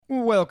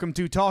welcome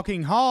to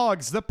Talking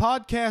Hogs, the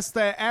podcast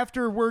that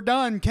after we're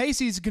done,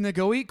 Casey's going to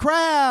go eat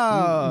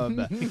crab.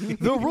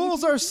 The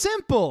rules are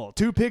simple.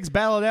 Two pigs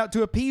battle it out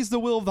to appease the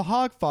will of the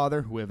hog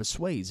father. Whoever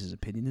sways his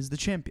opinion is the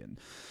champion.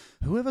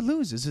 Whoever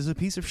loses is a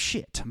piece of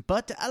shit.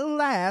 But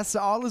alas,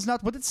 all is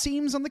not what it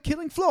seems on the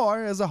killing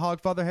floor, as the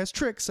hogfather has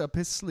tricks up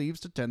his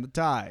sleeves to turn the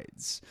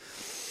tides.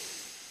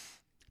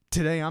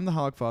 Today, I'm the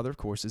hogfather. Of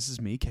course, this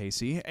is me,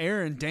 Casey.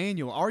 Aaron,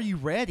 Daniel, are you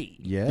ready?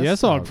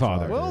 Yes,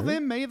 hogfather. Well,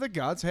 then may the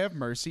gods have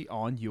mercy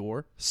on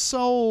your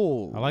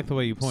soul. I like the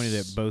way you pointed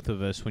at both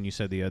of us when you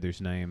said the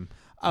other's name.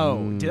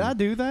 Oh, did I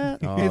do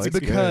that? Oh, it's it's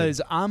because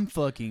good. I'm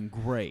fucking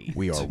great.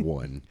 We are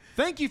one.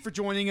 Thank you for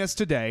joining us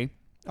today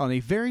on a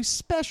very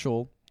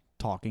special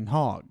Talking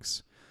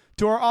Hogs.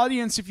 To our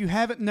audience, if you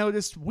haven't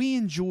noticed, we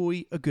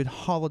enjoy a good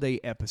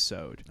holiday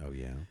episode. Oh,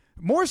 yeah.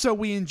 More so,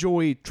 we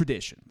enjoy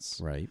traditions.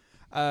 Right.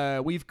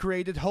 We've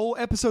created whole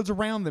episodes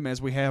around them,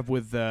 as we have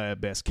with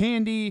Best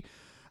Candy,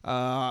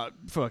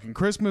 fucking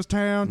Christmas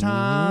Town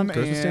time,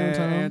 Christmas Town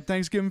time. and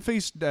Thanksgiving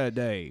Feast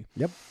Day.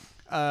 Yep.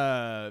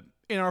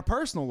 In our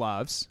personal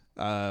lives,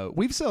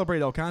 we've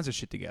celebrated all kinds of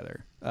shit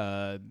together.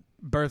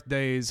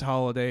 Birthdays,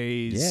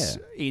 holidays,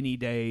 any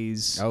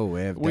days. Oh,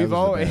 yeah. We've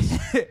always,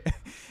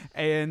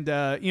 and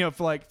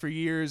for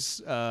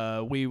years,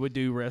 we would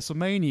do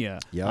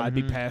WrestleMania. Yep. I'd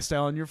be passed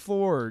out on your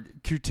floor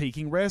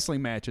critiquing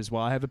wrestling matches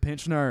while I have a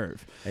pinched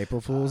nerve. April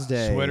Fool's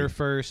Day. Sweater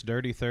first,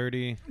 Dirty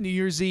 30. New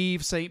Year's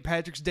Eve, St.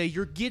 Patrick's Day.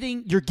 You're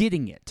getting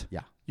it.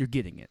 Yeah. You're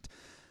getting it.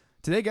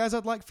 Today, guys,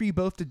 I'd like for you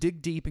both to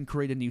dig deep and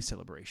create a new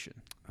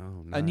celebration.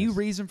 Oh, nice. A new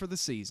reason for the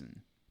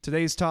season.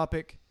 Today's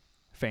topic,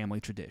 family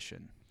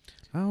tradition.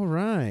 All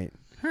right.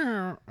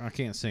 I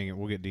can't sing it.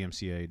 We'll get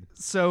DMCA'd.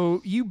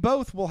 So you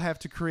both will have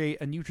to create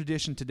a new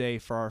tradition today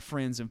for our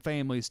friends and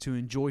families to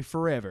enjoy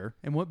forever.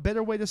 And what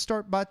better way to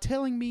start by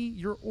telling me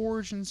your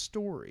origin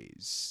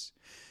stories?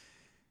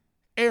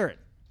 Aaron,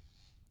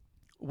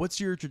 what's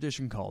your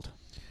tradition called?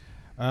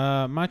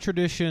 My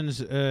tradition's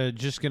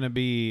just gonna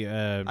be.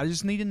 I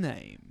just need a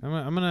name.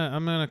 I'm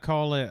gonna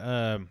call it.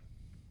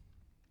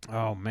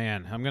 Oh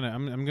man, I'm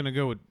gonna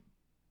go with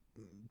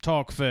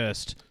Talk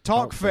Fest.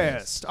 Talk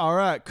Fest. All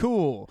right,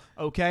 cool.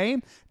 Okay,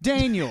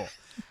 Daniel,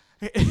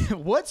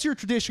 what's your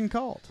tradition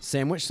called?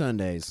 Sandwich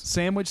Sundays.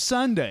 Sandwich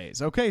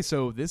Sundays. Okay,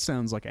 so this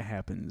sounds like it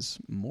happens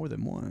more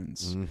than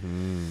once.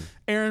 Mm-hmm.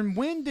 Aaron,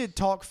 when did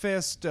Talk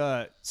Fest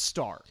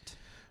start?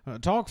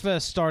 Talk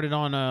Fest started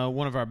on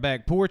one of our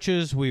back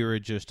porches. We were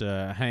just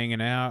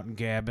hanging out and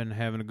gabbing,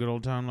 having a good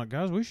old time. Like,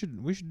 guys, we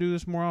should do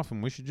this more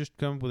often. We should just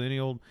come up with any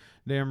old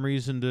damn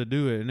reason to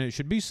do it. And it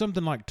should be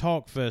something like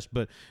Talk Fest,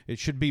 but it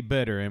should be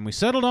better. And we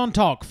settled on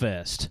Talk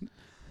Fest.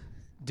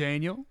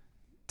 Daniel,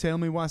 tell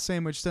me why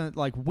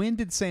when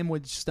did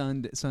Sandwich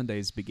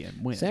Sundays begin?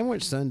 When?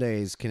 Sandwich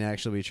Sundays can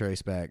actually be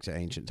traced back to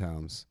ancient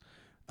times.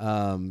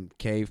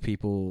 Cave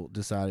people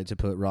decided to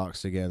put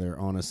rocks together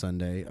on a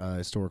Sunday,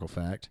 historical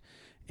fact.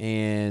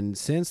 And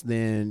since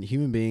then,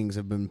 human beings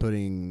have been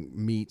putting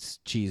meats,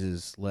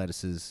 cheeses,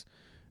 lettuces,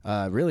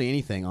 really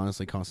anything,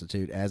 honestly,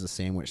 constitute as a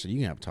sandwich. So you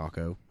can have a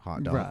taco,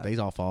 hot dog. Right. These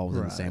all fall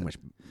within the Right. sandwich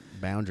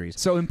boundaries.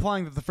 So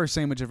implying that the first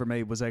sandwich ever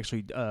made was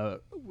actually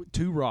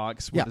two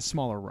rocks with a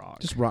smaller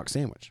rock. Just rock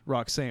sandwich.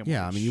 Rock sandwich.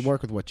 Yeah, I mean, you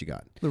work with what you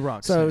got. The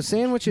rock So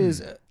sandwich.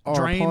 sandwiches are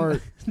Drain-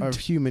 part of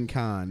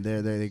humankind.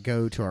 They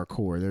go to our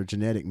core. They're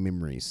genetic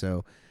memories.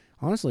 So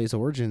honestly, its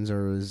origins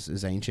are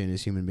as ancient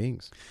as human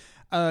beings.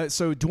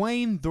 So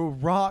Dwayne the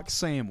Rock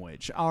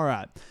Sandwich. All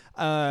right.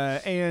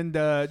 And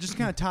just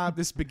kind of tie up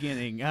this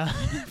beginning.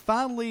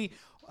 Finally,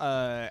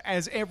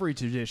 as every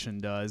tradition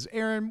does,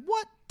 Aaron,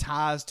 what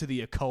ties to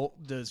the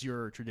occult does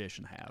your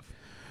tradition have?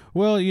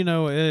 Well, if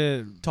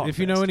you Fest.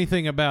 know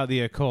anything about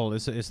the occult,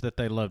 it's that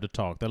they love to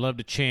talk. They love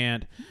to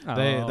chant.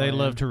 They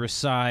love to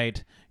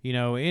recite.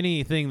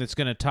 Anything that's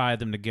going to tie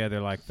them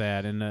together like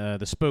that. And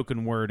the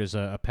spoken word is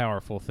a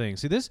powerful thing.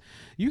 See,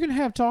 you can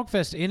have Talk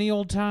Fest any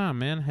old time,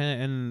 man.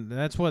 And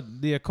that's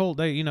what the occult,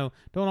 they, don't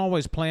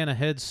always plan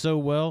ahead so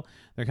well.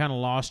 They're kind of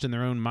lost in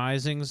their own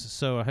misings.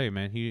 So, hey,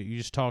 man, you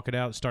just talk it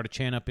out, start a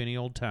chant up any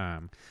old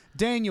time.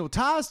 Daniel,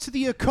 ties to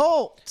the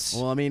occult.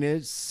 Well, I mean,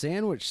 it's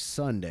Sandwich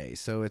Sunday,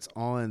 so it's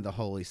on the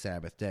Holy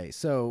Sabbath day.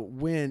 So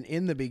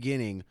in the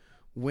beginning,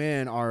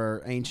 when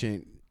our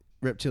ancient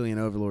reptilian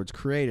overlords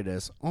created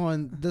us,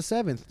 on the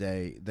seventh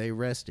day, they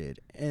rested.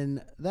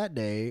 And that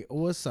day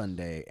was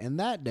Sunday. And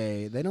that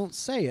day, they don't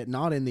say it,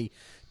 not in the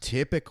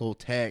typical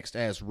text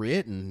as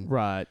written.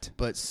 Right.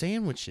 But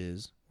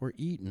sandwiches were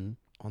eaten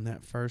on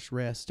that first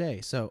rest day.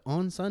 So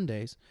on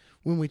Sundays,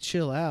 when we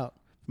chill out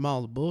from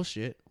all the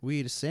bullshit, we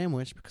eat a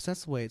sandwich because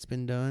that's the way it's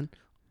been done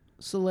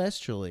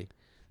celestially.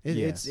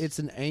 Yes. It's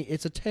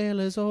a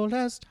tale as old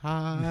as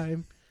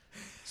time.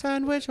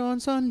 Sandwich on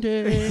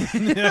Sunday.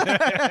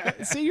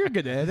 See, you're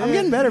good at it. I'm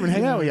getting better when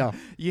hanging out with y'all.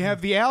 You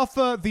have the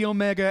Alpha, the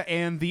Omega,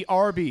 and the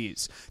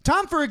Arby's.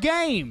 Time for a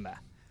game.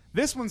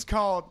 This one's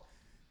called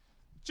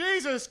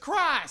Jesus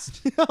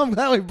Christ. I'm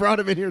glad we brought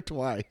him in here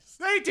twice.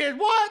 They did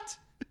what?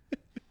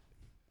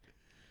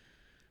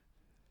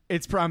 I'm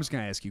just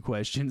going to ask you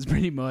questions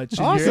pretty much.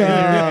 Awesome.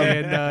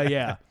 And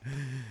yeah.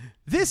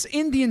 This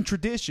Indian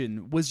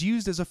tradition was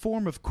used as a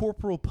form of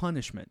corporal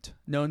punishment,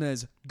 known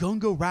as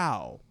gunga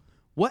rao.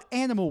 What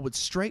animal would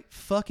straight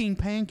fucking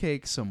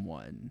pancake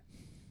someone?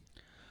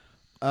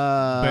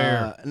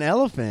 Bear. An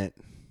elephant.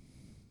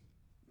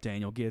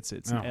 Daniel gets it.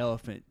 It's Oh. an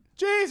elephant.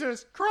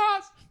 Jesus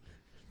Christ!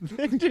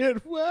 They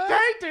did what?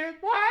 They did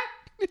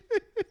what?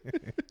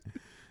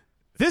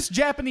 This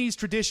Japanese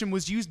tradition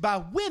was used by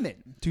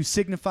women to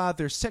signify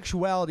their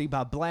sexuality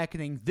by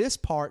blackening this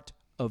part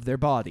of their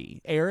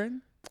body.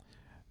 Aaron?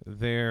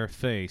 Their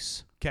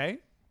face. Okay.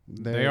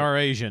 They are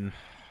Asian.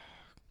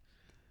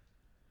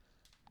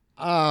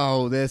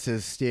 Oh, this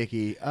is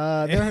sticky.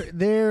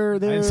 They're I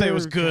didn't say it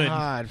was good.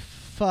 God,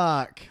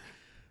 fuck.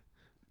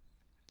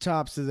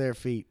 Tops of their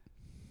feet.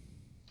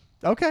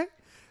 Okay.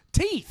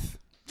 Teeth.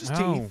 Just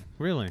Oh, teeth.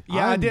 really?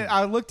 Yeah, I did.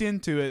 I looked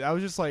into it. I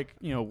was just like,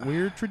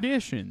 weird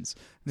traditions.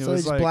 And it So they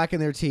was just like, blacken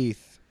their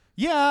teeth.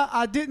 yeah,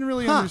 I didn't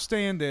really Huh.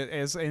 understand it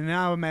and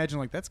now I imagine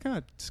like that's kind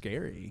of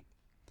scary.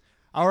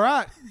 All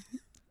right.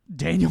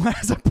 Daniel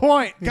has a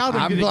point. God,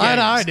 I'm good at glad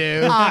I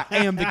games. do. I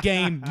am the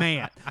game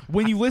man.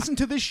 When you listen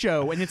to this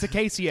show and it's a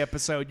Casey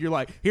episode, you're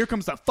like, here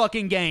comes the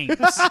fucking games.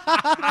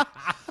 I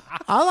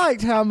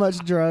liked how much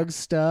drug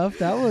stuff.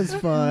 That was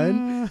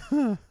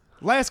fun.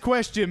 Last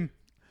question.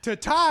 To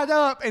tie it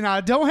up, and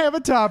I don't have a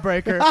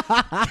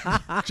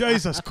tiebreaker.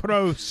 Jesus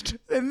Christ.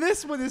 And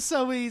this one is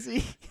so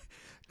easy.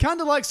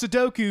 Kind of like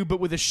Sudoku, but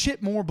with a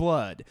shit more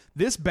blood.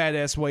 This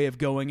badass way of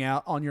going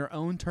out on your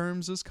own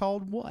terms is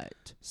called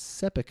what?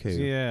 Seppuku.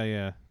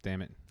 Yeah.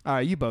 Damn it. All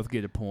right, you both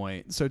get a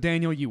point. So,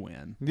 Daniel, you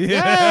win.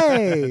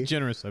 Yay!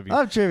 Generous of you. I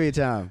love trivia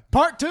time.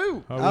 Part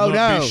 2. I will Oh,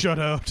 not no. be shut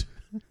out.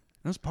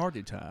 That's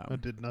party time.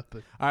 did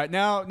nothing. All right,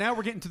 now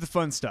we're getting to the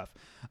fun stuff.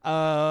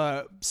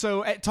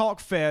 So at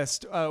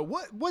TalkFest,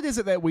 what is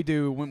it that we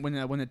do when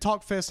the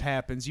TalkFest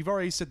happens? You've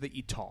already said that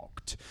you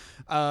talked.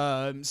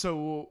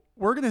 So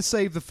we're gonna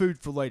save the food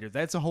for later.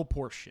 That's a whole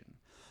portion.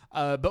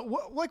 But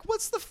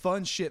what's the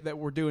fun shit that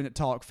we're doing at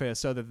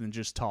TalkFest other than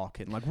just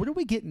talking? Like, what are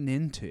we getting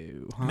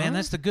into? Huh? Man,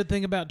 that's the good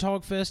thing about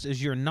TalkFest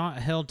is you're not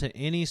held to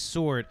any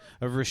sort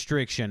of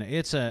restriction.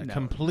 It's a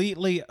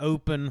completely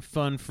open,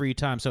 fun, free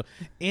time. So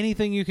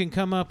anything you can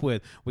come up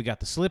with. We got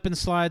the slip and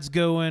slides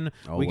going.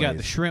 We got the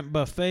Always. shrimp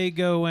buffet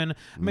going.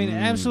 I mean,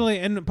 absolutely.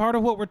 And part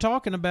of what we're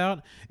talking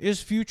about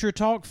is future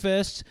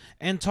TalkFests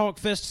and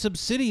TalkFest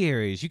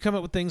subsidiaries. You come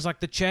up with things like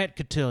the Chat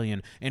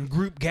Cotillion and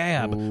Group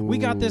Gab. We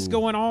got this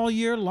going all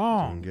year long.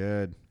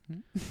 Good.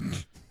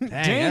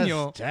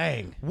 Daniel.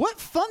 Dang. What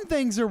fun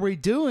things are we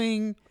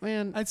doing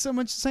Man, at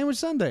Sandwich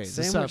Sundays? Sandwich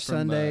aside from,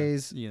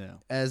 Sundays, you know.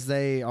 as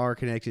they are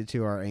connected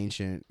to our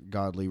ancient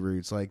godly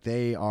roots, like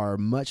they are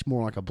much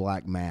more like a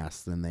black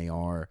mass than they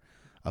are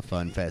a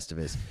fun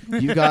Festivus.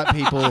 You've got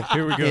people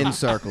in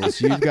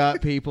circles. You've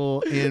got people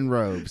in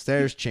robes.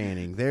 There's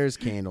chanting. There's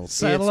candles.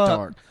 Saddle it's up.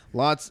 dark.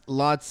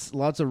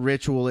 Lots of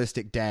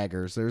ritualistic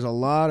daggers. There's a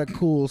lot of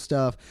cool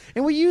stuff,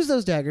 and we use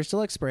those daggers to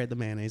like spread the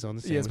mayonnaise on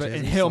the Yes, sandwiches. but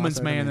and slice Hellman's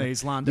our mayonnaise.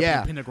 mayonnaise lined up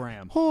Yeah. in a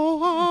pentagram.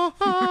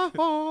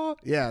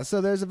 Yeah,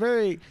 so there's a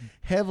very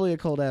heavily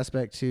occult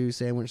aspect to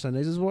Sandwich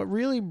Sundays. Is what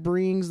really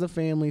brings the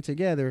family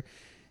together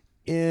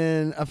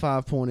in a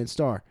 5-pointed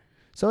star.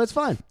 So it's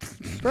fun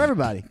for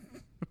everybody.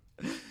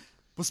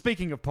 Well,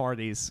 speaking of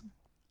parties,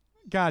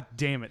 God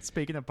damn it!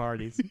 Speaking of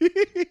parties,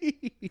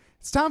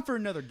 it's time for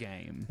another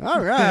game.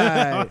 All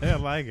right. I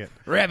like it.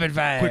 Rapid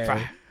fire. Quick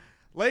fire.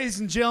 Ladies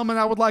and gentlemen,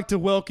 I would like to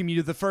welcome you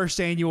to the first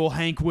annual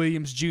Hank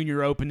Williams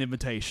Jr. Open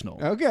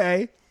Invitational.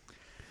 Okay.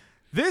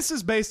 This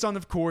is based on,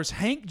 of course,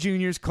 Hank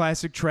Jr.'s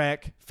classic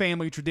track,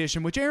 Family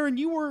Tradition, which, Aaron,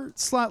 you were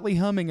slightly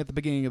humming at the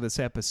beginning of this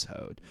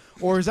episode.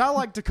 Or as I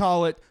like to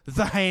call it,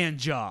 the hand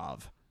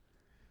job.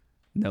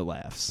 No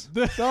laughs.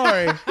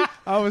 Sorry.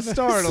 I was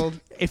startled.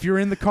 If you're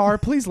in the car,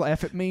 please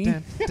laugh at me.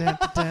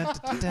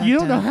 You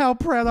don't know how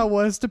proud I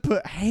was to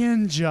put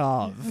hand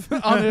job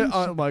on it.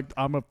 I'm like,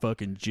 I'm a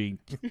fucking G.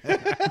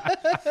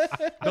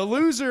 The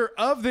loser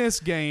of this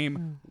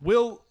game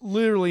will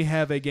literally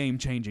have a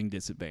game-changing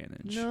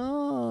disadvantage.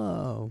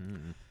 No.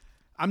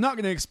 I'm not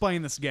going to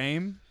explain this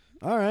game.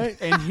 All right.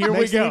 And here we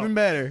Makes go. it even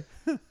better.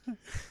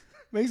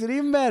 Makes it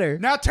even better.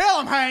 Now tell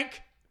him,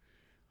 Hank.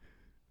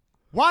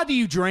 Why do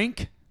you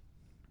drink?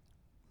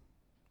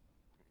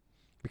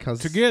 Because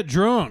To get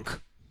drunk.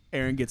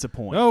 Aaron gets a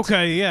point.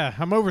 Okay, yeah.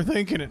 I'm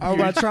overthinking it. Oh,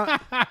 am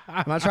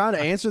I trying to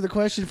answer the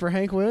question for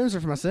Hank Williams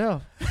or for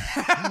myself?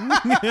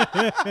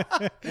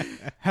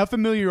 How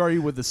familiar are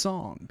you with the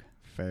song?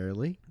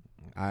 Fairly.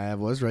 I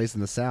was raised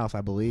in the South,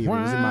 I believe. It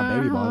was in my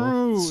baby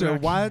bottle. So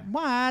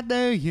why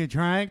do you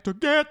drink to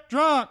get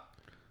drunk?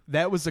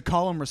 That was the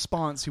call and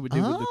response he would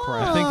do with the I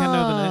crowd.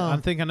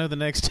 think I know the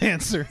next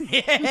answer.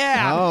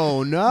 Yeah.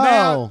 Oh, no.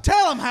 Now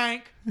tell him,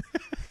 Hank.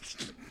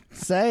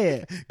 Say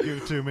it. Give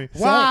it to me.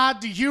 Why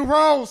do you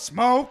roll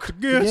smoke?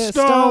 Get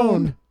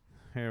stoned.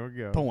 Here we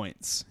go.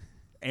 Points.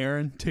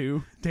 Aaron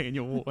 2,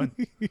 Daniel 1.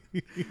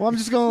 Well, I'm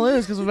just going to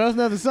lose because we both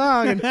know the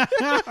song, and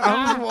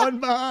I'm just one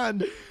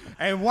behind.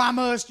 And why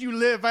must you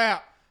live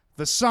out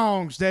the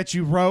songs that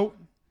you wrote?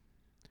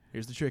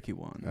 Here's the tricky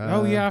one.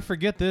 Oh, yeah, I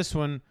forget this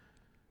one.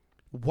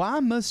 Why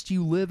must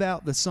you live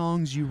out the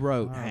songs you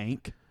wrote,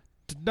 Hank?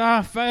 To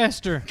die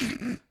faster.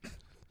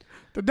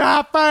 To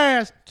die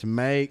fast. To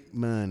make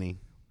money.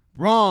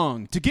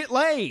 Wrong. To get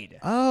laid.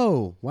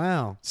 Oh,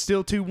 wow.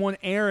 Still 2-1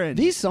 Aaron.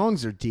 These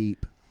songs are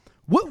deep.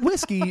 What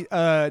whiskey,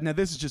 now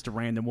this is just a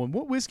random one.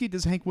 What whiskey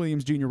does Hank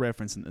Williams Jr.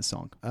 reference in this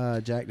song?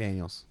 Jack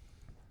Daniels.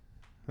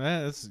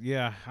 That's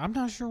I'm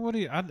not sure what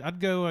I'd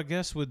go, I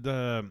guess, with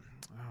oh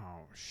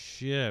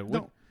shit.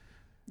 What? No.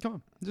 Come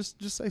on.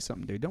 Just say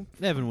something, dude. Don't.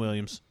 Evan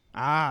Williams.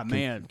 Ah,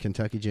 man.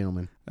 Kentucky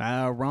Gentleman.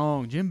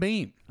 Wrong. Jim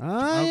Beam.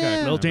 Oh, Okay.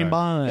 yeah. Little Jim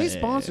Beam. He's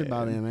sponsored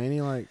by them, ain't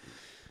he? Like,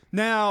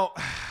 Now,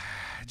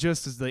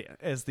 just as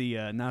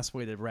the nice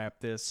way to wrap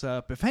this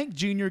up, if Hank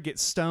Jr.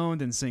 gets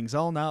stoned and sings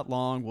all night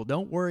long, well,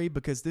 don't worry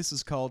because this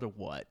is called a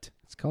what?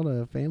 it's called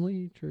a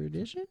family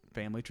tradition.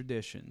 Family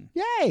tradition.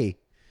 Yay!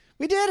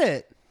 We did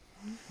it.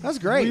 That's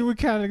great. We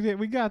kind of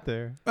we got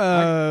there.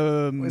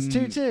 It's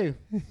 2-2.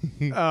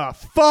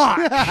 Fuck.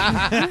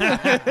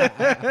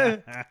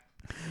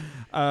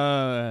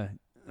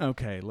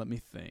 Okay, let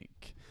me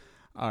think.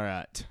 All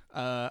right.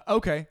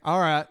 Okay. All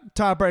right.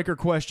 Tiebreaker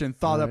question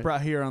thought All up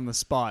right here on the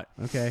spot.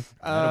 Okay.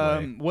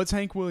 What's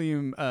Hank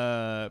Williams?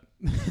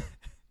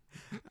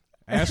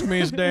 Ask me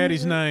his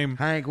daddy's name.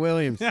 Hank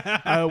Williams.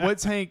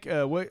 What's Hank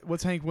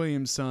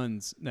Williams'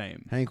 son's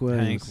name? Hank Hank.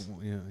 Williams.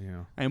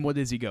 Yeah. And what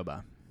does he go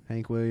by?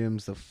 Hank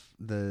Williams,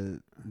 the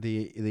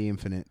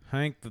infinite.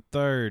 Hank the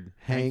Third.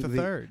 Hank the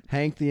Third.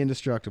 Hank the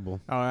indestructible.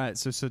 All right.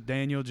 So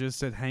Daniel just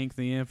said Hank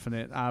the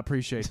Infinite. I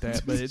appreciate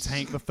that, but it's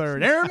Hank the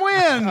Third. Aaron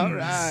wins. All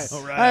right.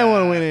 I didn't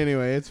want to win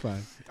anyway. It's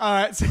fine. All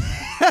right.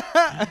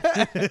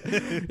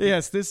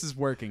 Yes, this is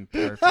working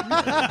perfectly.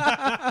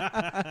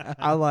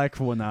 I like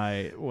when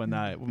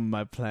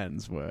my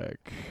plans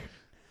work.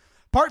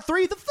 Part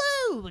 3, the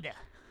food.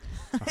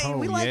 Hey,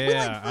 we like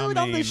food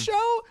on the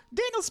show.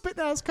 Daniel's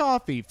spitting out his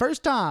coffee.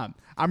 First time.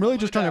 I'm really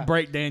just trying to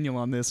break Daniel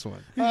on this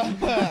one.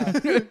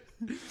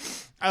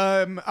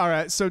 All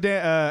right. So,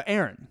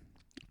 Aaron,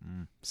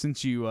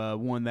 since you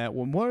won that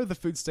one, what are the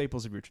food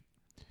staples of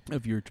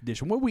your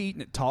tradition? What are we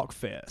eating at Talk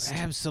Fest?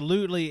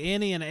 Absolutely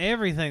any and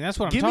everything. That's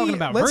what I'm talking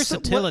about. let's-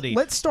 Versatility.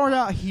 Let's start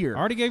out here. I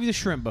already gave you the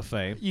shrimp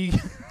buffet. You-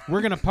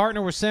 We're going to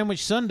partner with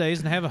Sandwich Sundays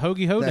and have a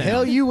hoagie hoedown. The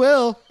hell you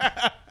will.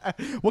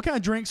 what kind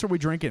of drinks are we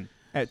drinking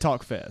at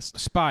Talk Fest?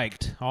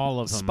 Spiked, all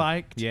of them.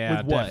 Spiked? Yeah,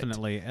 With what?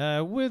 definitely.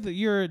 With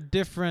your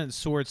different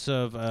sorts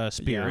of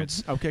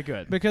spirits. Yeah. Okay,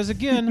 good. Because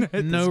again, That's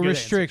a no good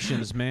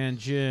restrictions, man.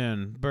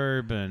 Gin,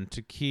 bourbon,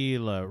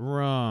 tequila,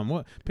 rum.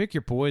 What? Pick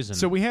your poison.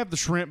 So we have the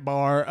shrimp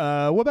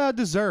bar. What about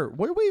dessert?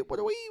 What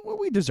are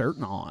we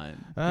desserting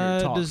on? here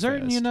at Talk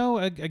dessert, Fest? you know,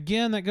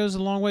 again, that goes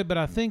a long way. But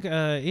I think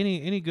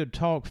any good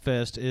Talk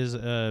Fest is,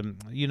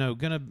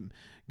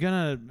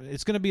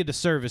 it's gonna be a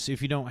disservice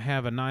if you don't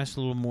have a nice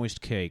little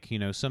moist cake. You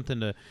know,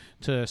 something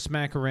to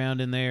smack around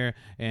in there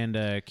and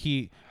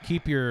keep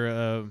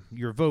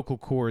your vocal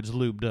cords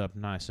lubed up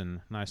nice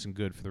and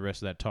good for the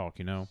rest of that talk.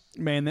 You know,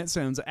 Man, that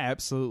sounds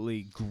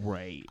absolutely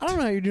great. I don't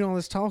know how you're doing all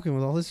this talking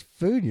with all this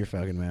food in your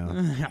fucking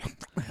mouth.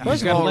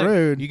 First of all,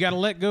 rude. You got to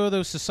let go of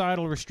those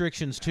societal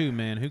restrictions too,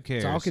 man. Who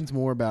cares? Talking's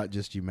more about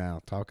just your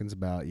mouth. Talking's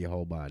about your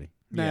whole body.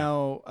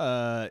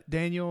 Now,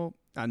 Daniel,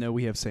 I know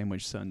we have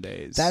Sandwich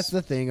Sundays. That's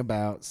the thing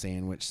about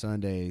Sandwich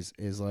Sundays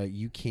is like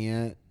you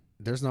can't.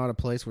 There's not a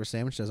place where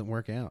sandwich doesn't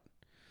work out.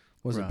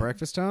 Was it Right.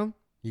 breakfast time?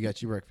 You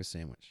got your breakfast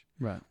sandwich.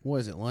 right. What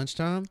is it?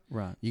 Lunchtime?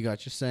 Right. You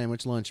got your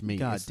sandwich lunch meat.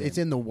 God It's, damn. it's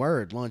in the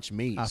word lunch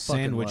meat. I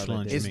fucking Sandwich love it,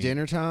 lunch dude. It's meat.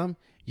 dinner time.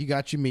 You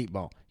got your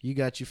meatball. You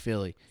got your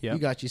Philly. Yep. You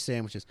got your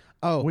sandwiches.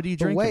 Oh, What are you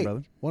but drinking, wait,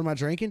 brother? what am I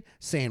drinking?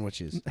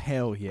 Sandwiches.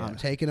 Hell yeah. I'm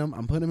taking them.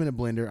 I'm putting them in a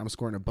blender. I'm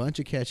squirting a bunch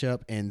of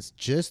ketchup and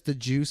just the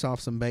juice off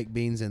some baked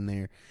beans in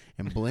there,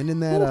 and blending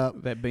that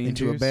up that bean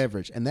into a juice.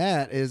 beverage. And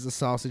that is the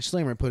sausage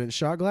slammer. Put it in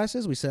shot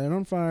glasses. We set it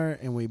on fire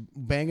and we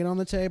bang it on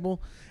the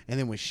table, and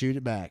then we shoot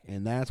it back.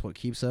 And that's what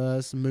keeps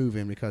us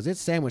moving because it's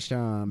sandwich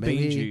time, baby.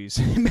 Bean juice.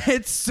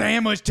 It's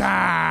sandwich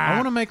time. I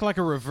want to make like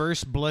a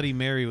reverse Bloody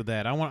Mary with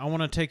that. I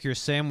want to take your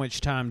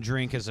sandwich time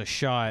drink as a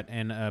shot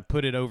and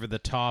put it over the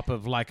top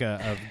of like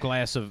a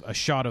glass of a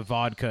shot of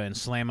vodka and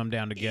slam them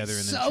down together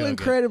It's and then so chug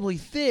incredibly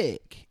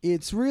thick.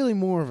 It's really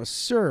more of a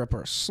syrup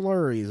or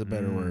slurry is a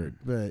better word.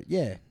 But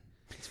yeah,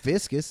 it's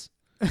viscous.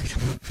 it.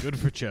 Good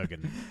for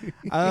chugging.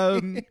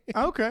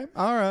 Okay.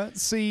 All right.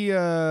 See,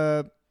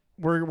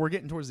 we're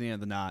getting towards the end of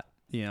the night.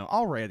 You know,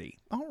 already.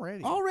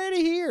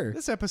 Already here.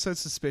 This episode's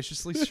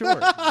suspiciously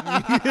short.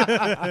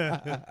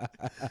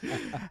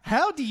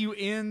 How do you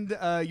end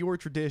your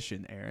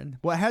tradition, Aaron?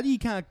 Well, how do you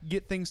kind of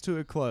get things to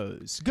a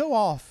close? Go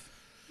off,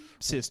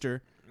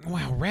 sister.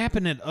 Wow,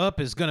 wrapping it up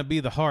is going to be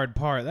the hard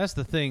part. That's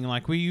the thing.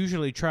 Like, we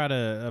usually try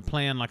to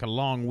plan like a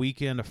long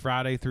weekend, a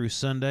Friday through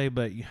Sunday,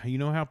 but you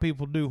know how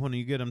people do when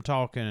you get them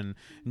talking and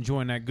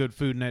enjoying that good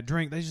food and that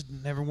drink. They just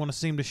never want to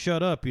seem to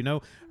shut up, you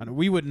know? And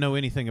we wouldn't know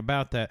anything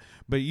about that,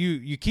 but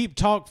you keep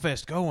Talk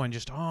Fest going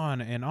just on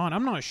and on.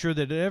 I'm not sure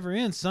that it ever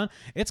ends, son.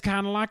 It's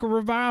kind of like a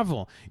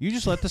revival. You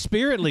just let the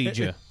Spirit lead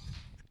you.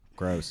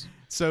 Gross.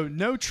 So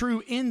no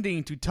true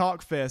ending to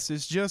Talk Fest.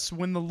 It's just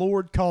when the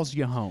Lord calls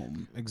you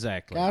home.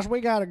 Exactly. Gosh,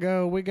 we gotta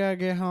go. We gotta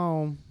get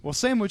home. Well,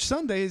 Sandwich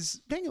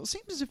Sundays, Daniel, it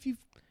seems as if you've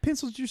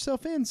penciled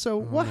yourself in.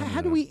 So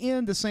how do we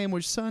end a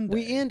Sandwich Sunday?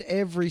 We end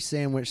every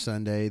Sandwich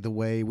Sunday the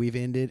way we've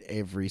ended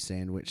every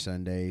Sandwich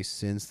Sunday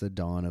since the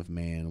dawn of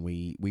man.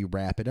 We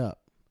wrap it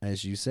up,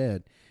 as you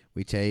said.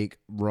 We take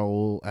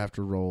roll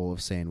after roll of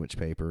sandwich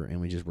paper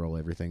and we just roll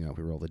everything up.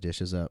 We roll the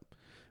dishes up.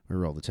 We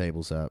roll the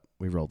tables up.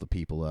 We roll the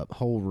people up.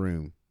 Whole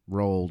room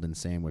rolled in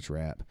sandwich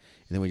wrap. And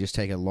then we just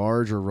take a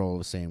larger roll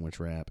of sandwich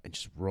wrap and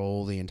just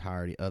roll the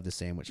entirety of the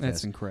sandwich That's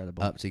fest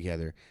incredible. up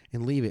together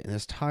and leave it in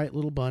this tight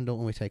little bundle.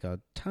 And we take a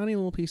tiny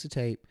little piece of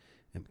tape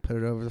and put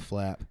it over the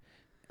flap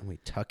and we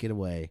tuck it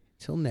away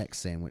till next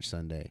Sandwich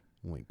Sunday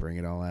when we bring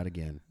it all out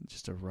again.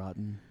 Just a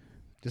rotten...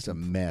 Just a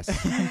mess.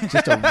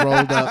 Just a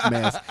rolled up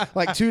mess.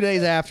 Like 2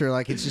 days after,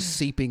 like it's just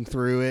seeping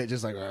through it.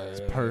 Just like, it's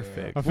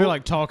perfect. I feel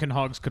like Talking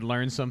Hogs could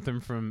learn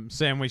something from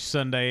Sandwich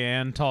Sunday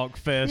and Talk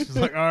Fest. It's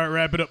like, all right,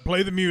 wrap it up.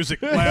 Play the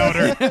music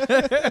louder.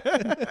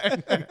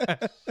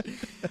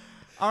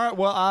 All right.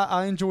 Well,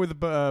 I enjoy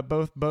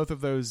the both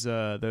of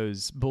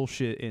those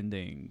bullshit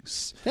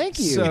endings. Thank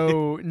you.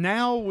 So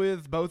now,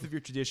 with both of your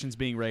traditions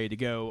being ready to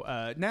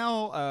go,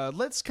 now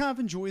let's kind of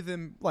enjoy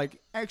them like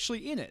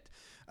actually in it.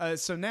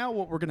 So now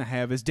what we're going to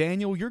have is,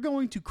 Daniel, you're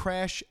going to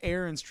crash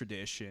Aaron's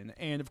tradition.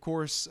 And, of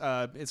course,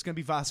 it's going to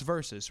be vice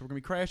versa. So we're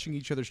going to be crashing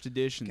each other's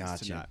traditions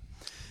tonight.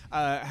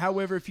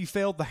 However, if you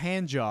failed the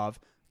hand job,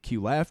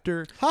 cue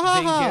laughter,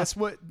 then guess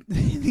what?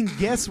 Then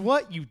guess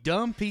what, you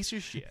dumb piece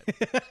of shit?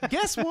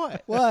 Guess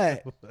what?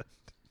 What?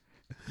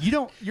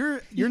 You're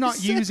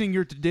not using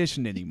your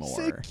tradition anymore.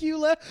 Said cue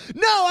laugh.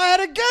 No, I had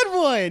a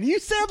good one. You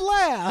said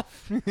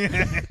laugh.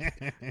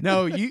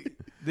 No,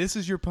 this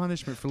is your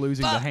punishment for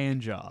losing the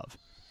hand job.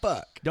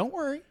 Fuck. Don't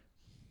worry.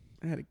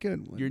 I had a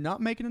good one. You're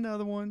not making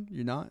another one.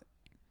 You're not.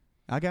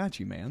 I got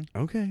you, man.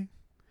 Okay.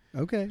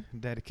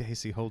 Daddy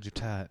Casey, hold you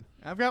tight.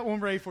 I've got one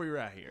ready for you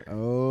right here.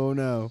 Oh,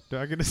 no. Do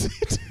I get to see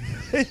it?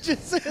 It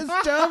just says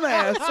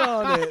dumbass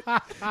on it.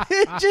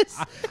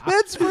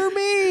 That's for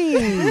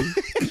me.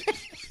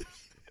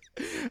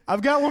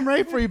 I've got one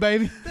ready for you,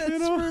 baby.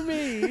 That's for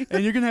me.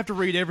 And you're going to have to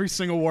read every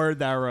single word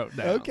that I wrote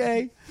down.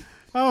 Okay.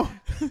 Oh,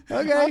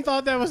 Okay. I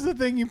thought that was the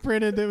thing you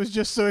printed that was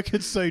just so it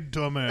could say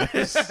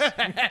dumbass.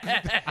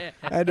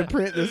 I had to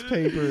print this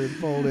paper and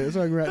fold it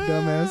so I can write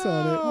dumbass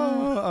on it.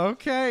 Oh,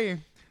 okay.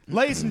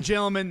 Ladies and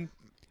gentlemen,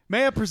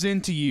 may I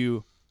present to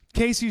you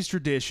Casey's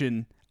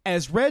tradition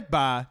as read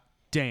by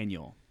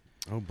Daniel.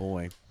 Oh,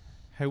 boy.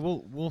 Hey,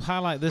 we'll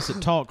highlight this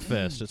at Talk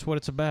Fest. It's what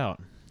it's about.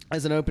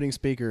 As an opening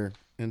speaker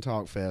in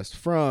TalkFest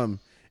from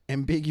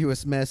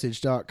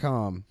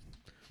ambiguousmessage.com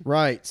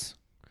writes,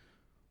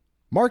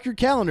 mark your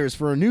calendars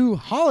for a new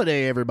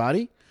holiday,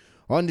 everybody.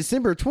 On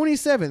December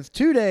 27th,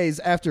 2 days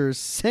after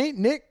St.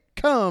 Nick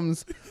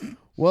comes,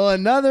 well,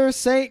 another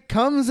saint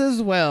comes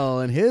as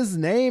well, and his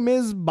name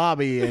is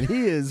Bobby, and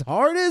he is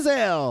hard as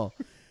hell.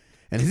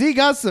 And he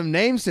got some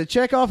names to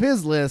check off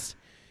his list.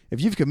 If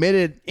you've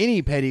committed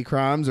any petty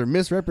crimes or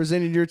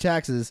misrepresented your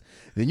taxes,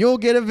 then you'll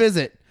get a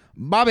visit.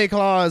 Bobby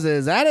Claus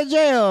is out of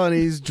jail, and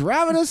he's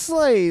driving a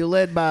sleigh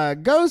led by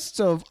ghosts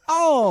of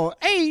all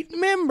 8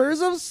 members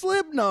of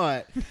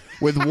Slipknot,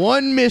 with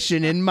one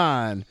mission in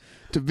mind: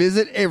 to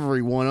visit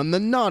everyone on the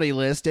naughty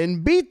list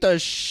and beat the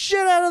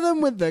shit out of them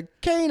with the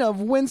cane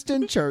of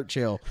Winston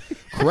Churchill,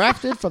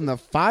 crafted from the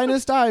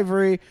finest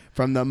ivory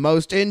from the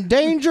most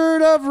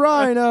endangered of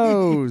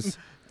rhinos.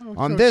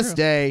 On this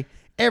day,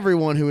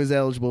 everyone who is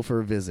eligible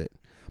for a visit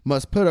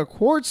must put a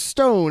quartz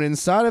stone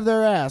inside of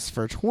their ass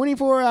for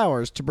 24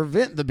 hours to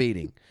prevent the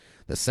beating,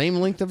 the same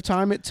length of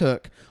time it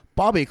took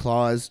Bobby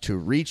Claus to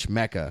reach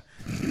Mecca.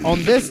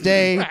 On this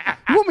day,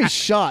 you want me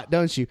shot,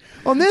 don't you?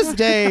 On this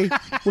day,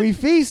 we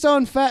feast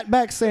on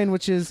fatback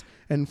sandwiches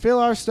and fill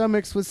our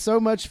stomachs with so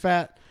much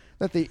fat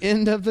that at the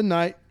end of the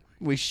night,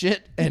 we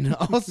shit and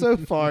also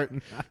fart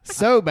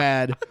so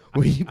bad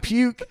we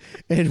puke,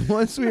 and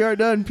once we are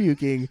done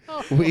puking,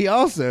 we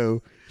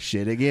also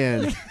shit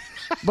again.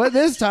 But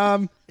this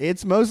time,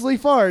 it's mostly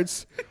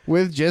farts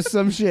with just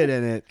some shit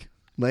in it.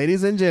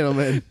 Ladies and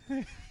gentlemen,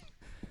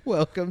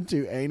 welcome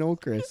to Anal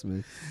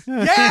Christmas.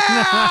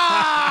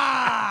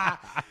 Yeah!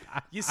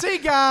 You see,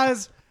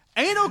 guys,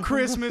 Anal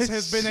Christmas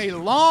has been a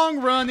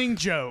long-running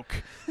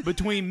joke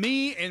between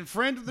me and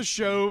friend of the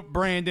show,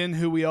 Brandon,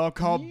 who we all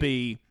call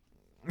B.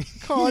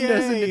 Con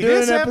doesn't do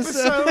This an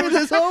episode.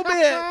 This whole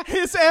bit.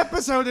 His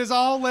episode is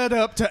all led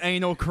up to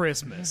Anal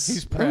Christmas.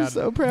 He's I'm proud.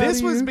 so proud This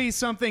of would you. be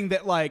something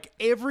that, like,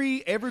 every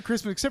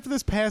Christmas, except for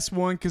this past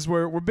one, because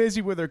we're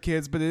busy with our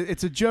kids, but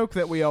it's a joke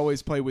that we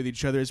always play with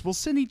each other, is we'll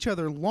send each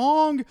other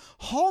long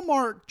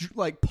Hallmark,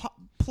 like,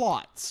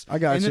 plots. I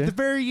got and you. at the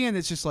very end,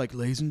 it's just like,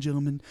 ladies and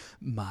gentlemen,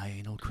 my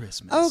Anal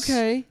Christmas.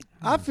 Okay,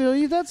 I feel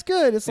you. That's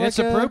good. It's like It's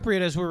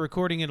appropriate as we're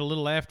recording it a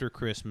little after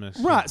Christmas.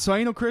 Right, so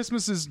Anal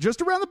Christmas is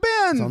just around the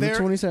bend. It's on There-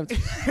 the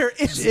 27th. there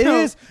is It no-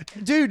 is,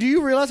 dude. Do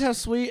you realize how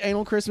sweet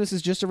Anal Christmas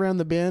is just around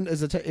the bend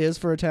is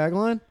for a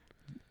tagline?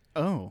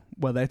 Oh,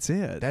 well, that's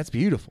it. That's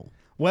beautiful.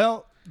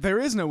 Well, there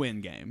is no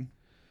end game.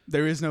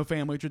 There is no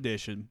family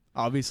tradition.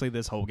 Obviously,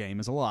 this whole game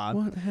is a lie.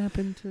 What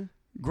happened to?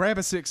 Grab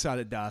a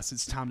 6-sided dice.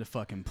 It's time to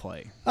fucking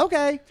play.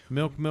 Okay,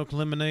 Milk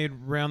lemonade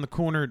around the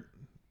corner.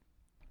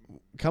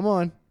 come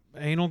on.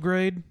 Anal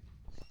grade.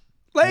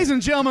 Ladies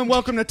and gentlemen,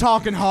 welcome to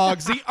Talking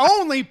Hogs, the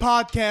only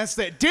podcast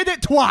that did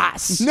it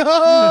twice.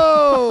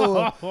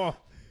 No.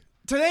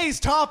 Today's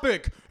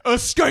topic,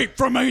 escape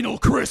from anal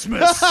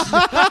Christmas. No.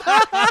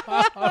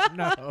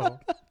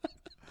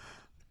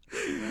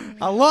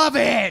 I love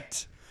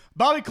it.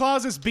 Bobby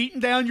Claus is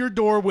beating down your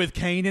door with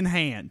cane in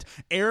hand.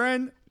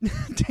 Aaron,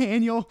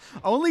 Daniel,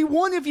 only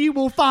one of you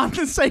will find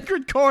the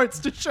sacred cards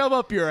to shove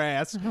up your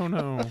ass. Oh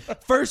no.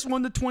 First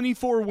 1 to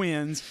 24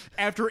 wins.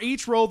 After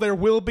each roll, there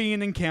will be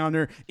an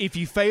encounter. If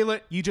you fail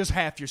it, you just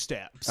half your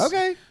steps.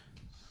 Okay.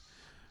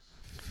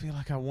 I feel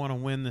like I want to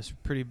win this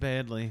pretty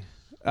badly.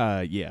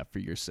 Yeah, for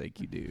your sake,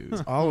 you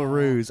do. All a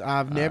ruse.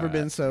 I've never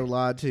been so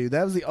lied to.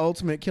 That was the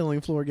ultimate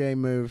killing floor game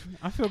move.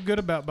 I feel good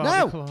about Bobby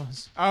No.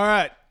 Claus. All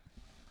right.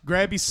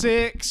 Grab your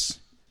 6.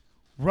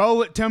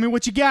 Roll it. Tell me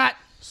what you got.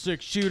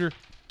 6 shooter.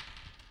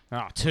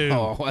 Ah, 2.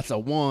 Oh, that's a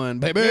 1,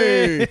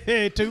 baby.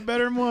 Hey, 2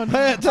 better than 1. Two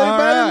All better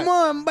right.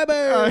 than 1,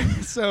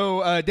 baby.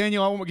 So,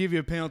 Daniel, I won't give you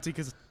a penalty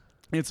because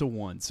it's a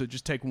 1. So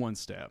just take 1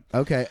 step.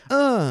 Okay.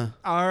 All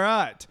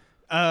right.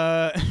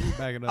 Back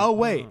it up. Oh,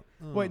 wait.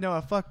 Wait, no, I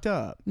fucked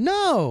up.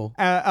 No.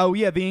 Oh,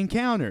 yeah, the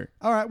encounter.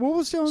 All right, well,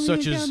 we'll show them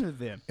Such the as- encounter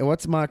then.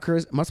 What's my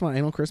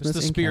anal Christmas? It's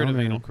the spirit of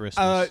encounter? anal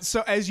Christmas.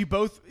 So as you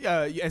both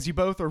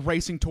are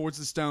racing towards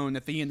the stone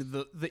at the end of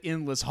the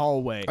endless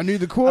hallway, I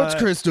need the quartz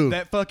crystal.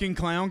 That fucking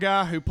clown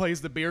guy who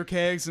plays the beer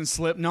kegs and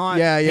Slipknot.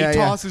 Yeah, He yeah.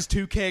 tosses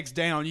 2 kegs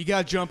down. You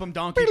gotta jump them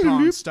Donkey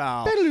Kong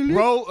style.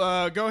 Roll.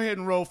 Go ahead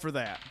and roll for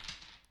that.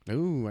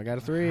 Ooh, I got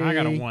a 3. I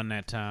got a 1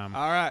 that time.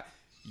 All right,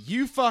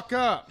 you fuck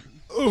up.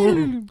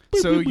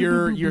 So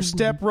your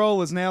step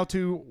roll is now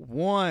to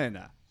 1.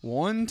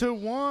 1 to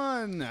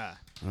 1. All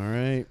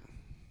right.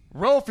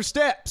 Roll for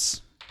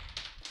steps.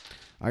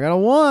 I got a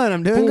 1.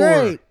 I'm doing 4.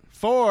 great.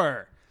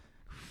 4.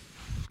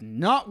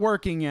 Not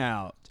working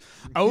out.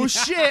 Oh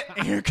shit!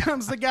 Here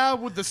comes the guy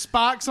with the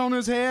spikes on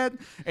his head,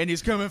 and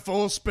he's coming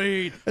full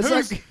speed.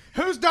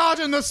 Who's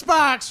dodging the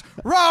spikes?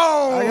 Roll!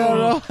 I got a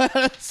roll.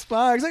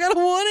 Spikes. I got a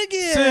 1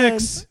 again.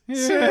 6.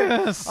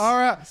 Yes. All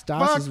right.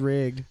 Dice is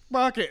rigged.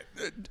 Bucket.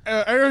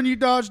 Aaron, you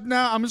dodged.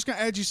 Now I'm just gonna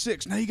add you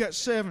 6. Now you got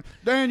 7.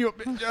 Daniel,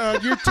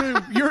 you're 2.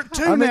 You're at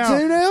 2 I'm at now.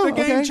 2 now? The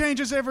game Okay.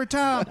 changes every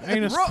time.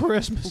 Ain't it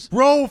Christmas?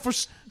 Roll for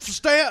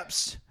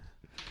steps.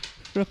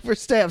 For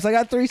steps. I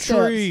got 3 steps.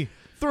 3.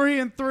 3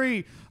 and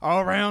 3.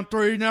 All round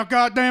 3. Now,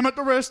 goddamn it,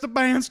 the rest of the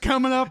band's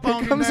coming up on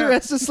Here you comes now. the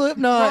rest of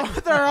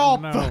Slipknot. They're all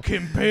no.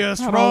 fucking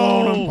pissed. I don't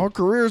Roll. want 'em. Our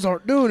careers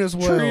aren't doing as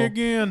well. 3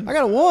 again. I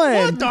got a 1.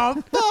 What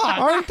the fuck?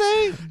 Aren't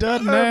they?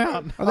 Doesn't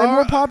out. Are they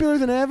more popular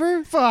than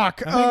ever?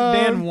 Fuck. I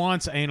think Dan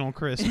wants anal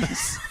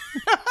Christmas.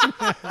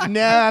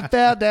 No, I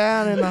fell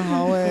down in the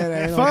hallway. At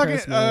Anal Fuck it.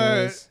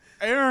 Christmas.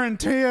 Aaron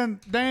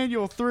 10,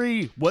 Daniel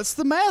 3. What's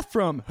the math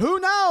from? Who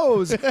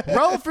knows?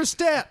 Roll for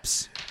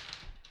steps.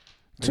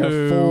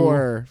 To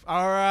 4.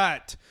 All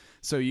right.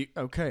 So you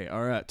okay?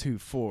 All right. 2,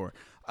 4.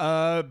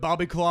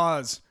 Bobby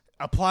Claus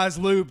applies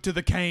lube to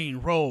the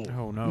cane. Roll.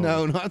 Oh no.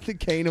 No, not the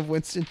cane of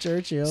Winston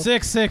Churchill.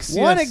 6.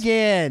 1 yes.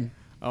 again.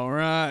 All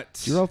right.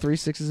 Did you roll 3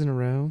 6s in a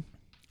row?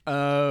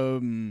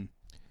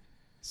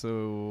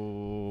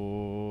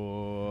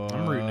 So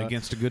I'm rooting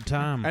against a good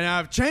time. And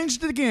I've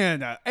changed it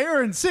again.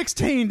 Aaron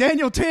 16,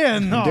 Daniel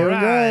 10. All Doing right.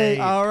 great.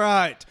 All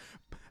right.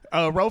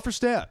 Roll for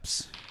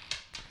steps.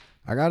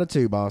 I got a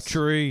 2, boss.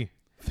 Tree.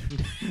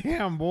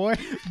 Damn, boy.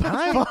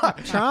 I'm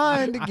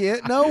trying to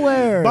get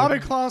nowhere. Bobby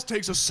Claus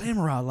takes a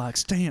samurai-like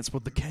stance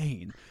with the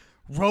cane.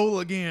 Roll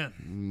again.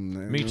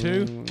 Me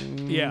too.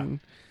 Yeah.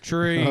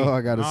 Tree. Oh,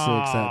 I got a 6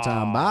 that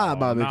time. Bye,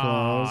 Bobby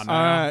Claus. nah.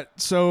 All right.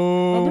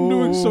 So I've been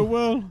doing so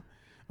well.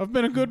 I've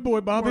been a good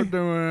boy, Bobby. We're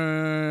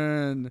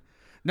doing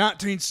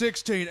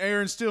 1916.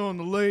 Aaron's still in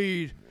the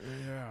lead.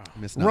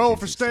 Miss Roll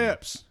for 1916.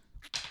 steps.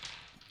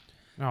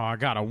 Oh, I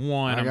got a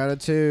 1. I got a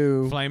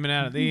 2. flaming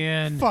out at the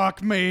end.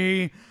 Fuck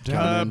me.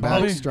 Coming back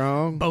both,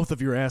 strong. both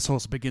of your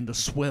assholes begin to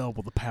swell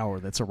with the power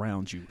that's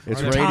around you.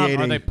 It's Are they-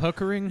 radiating. Are they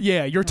puckering?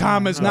 Yeah, your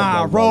time is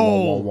nigh. Whoa, whoa,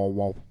 Roll. whoa,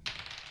 whoa, whoa.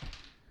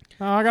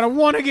 Oh, I got a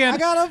 1 again. I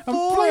got a 4.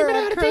 I'm flaming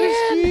out at the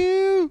end.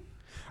 You.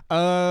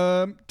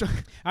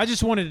 I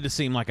just wanted it to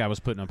seem like I was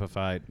putting up a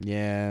fight.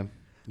 Yeah.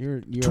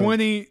 You're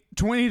 20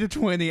 to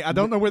 20. I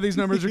don't know where these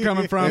numbers are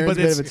coming from, Aaron's but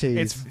a bit of a tease.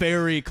 it's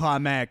very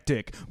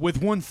climactic.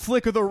 With one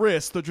flick of the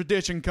wrist, the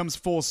tradition comes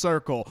full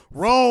circle.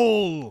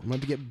 Roll. I'm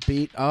about to get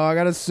beat. Oh, I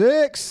got a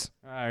 6.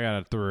 I got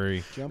a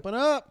 3. Jumping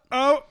up.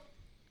 Oh,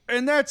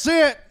 and that's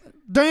it.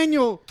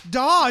 Daniel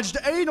dodged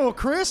anal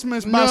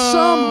Christmas by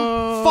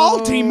some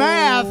faulty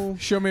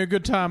math, Show me a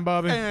good time,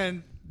 Bobby.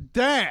 and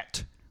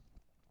that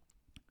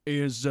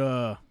is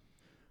That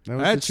was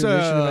That's, the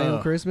tradition of annual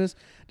Christmas.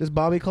 Does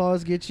Bobby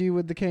Claus get you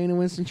with the cane of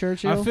Winston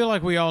Churchill? I feel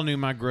like we all knew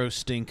my gross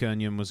stink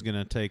onion was going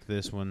to take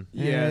this one.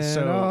 yeah. And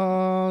So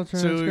all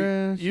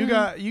you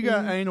got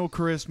transgression. anal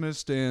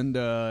Christmas, and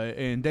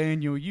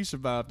Daniel, you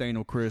survived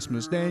anal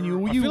Christmas.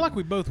 Daniel, I you feel like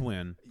we both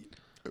win.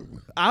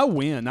 I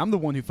win. I'm the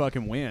one who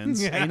fucking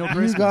wins. Anal You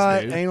Christmas,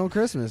 got dude. anal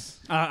Christmas.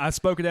 I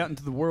spoke it out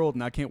into the world,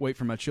 and I can't wait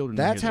for my children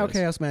That's to hear how this.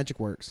 chaos magic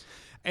works.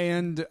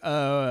 And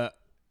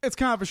it's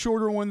kind of a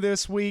shorter one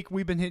this week.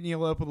 We've been hitting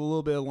you up with a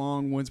little bit of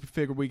long ones. We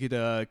figured we could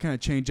kind of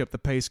change up the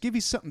pace, give you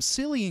something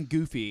silly and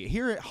goofy.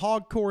 Here at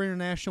Hogcore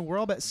International, we're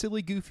all about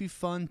silly, goofy,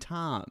 fun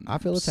times. I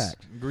feel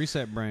attacked. Grease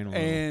that brain a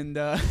little. And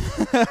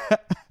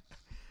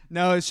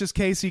no, it's just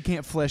Casey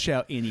can't flesh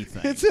out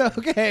anything. It's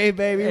okay,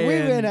 baby.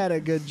 We've And- been at a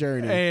good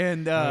journey.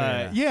 And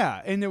yeah.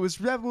 yeah, and that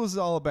was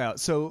all about.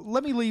 So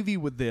let me leave you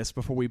with this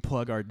before we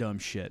plug our dumb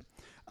shit.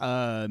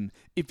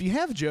 If you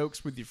have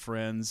jokes with your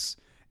friends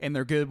and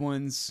they're good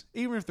ones,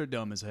 even if they're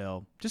dumb as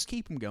hell, just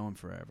keep them going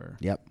forever.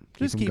 Yep.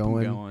 Just keep them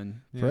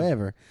going.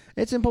 forever.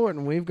 It's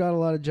important. We've got a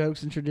lot of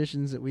jokes and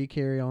traditions that we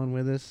carry on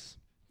with us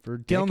for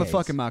decades. Get on the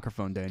fucking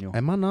microphone, Daniel.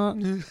 Am I not?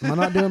 Am I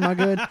not doing my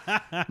good?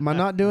 Am I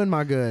not doing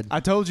my good? I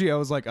told you, I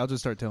was like, I'll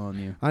just start telling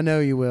you. I know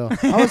you will.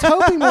 I was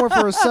hoping more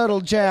for a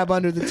subtle jab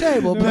under the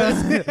table, but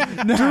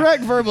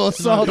direct verbal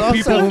assault The also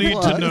people need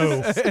to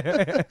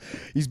applies. know.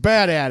 He's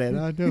bad at it.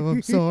 I know.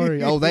 I'm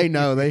sorry. Oh, they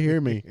know. They hear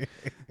me.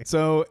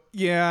 So,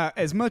 yeah,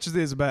 as much as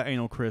it is about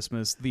anal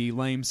Christmas, the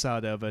lame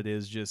side of it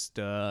is just,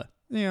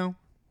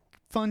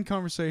 fun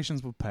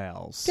conversations with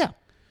pals. Yeah.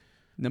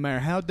 No matter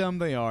how dumb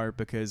they are,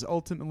 because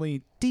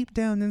ultimately, deep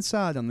down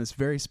inside on this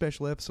very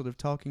special episode of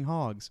Talking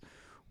Hogs,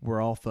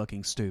 we're all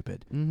fucking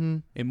stupid. Mm-hmm.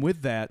 And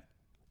with that,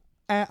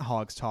 at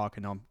Hogs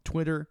Talking on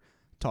Twitter,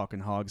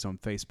 Talking Hogs on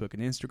Facebook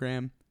and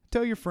Instagram.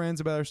 Tell your friends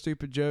about our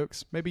stupid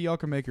jokes. Maybe y'all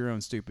can make your own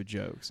stupid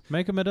jokes.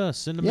 Make them at us.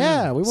 Send them in.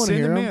 Yeah, we want to Send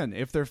hear them them.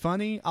 in. If they're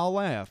funny, I'll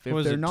laugh. If What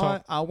is they're it,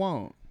 not, I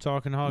won't.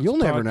 Talking Hogs You'll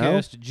never know.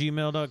 Podcast at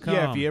gmail.com.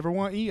 Yeah, if you ever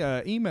want,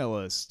 email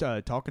us,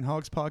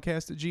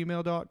 talkinghogspodcast at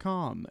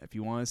gmail.com. If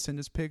you want to send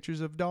us pictures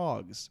of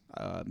dogs,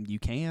 you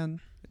can.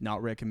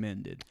 Not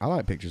recommended. I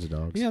like pictures of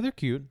dogs. Yeah, they're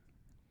cute.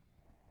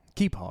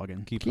 Keep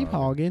hogging. Keep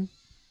hogging.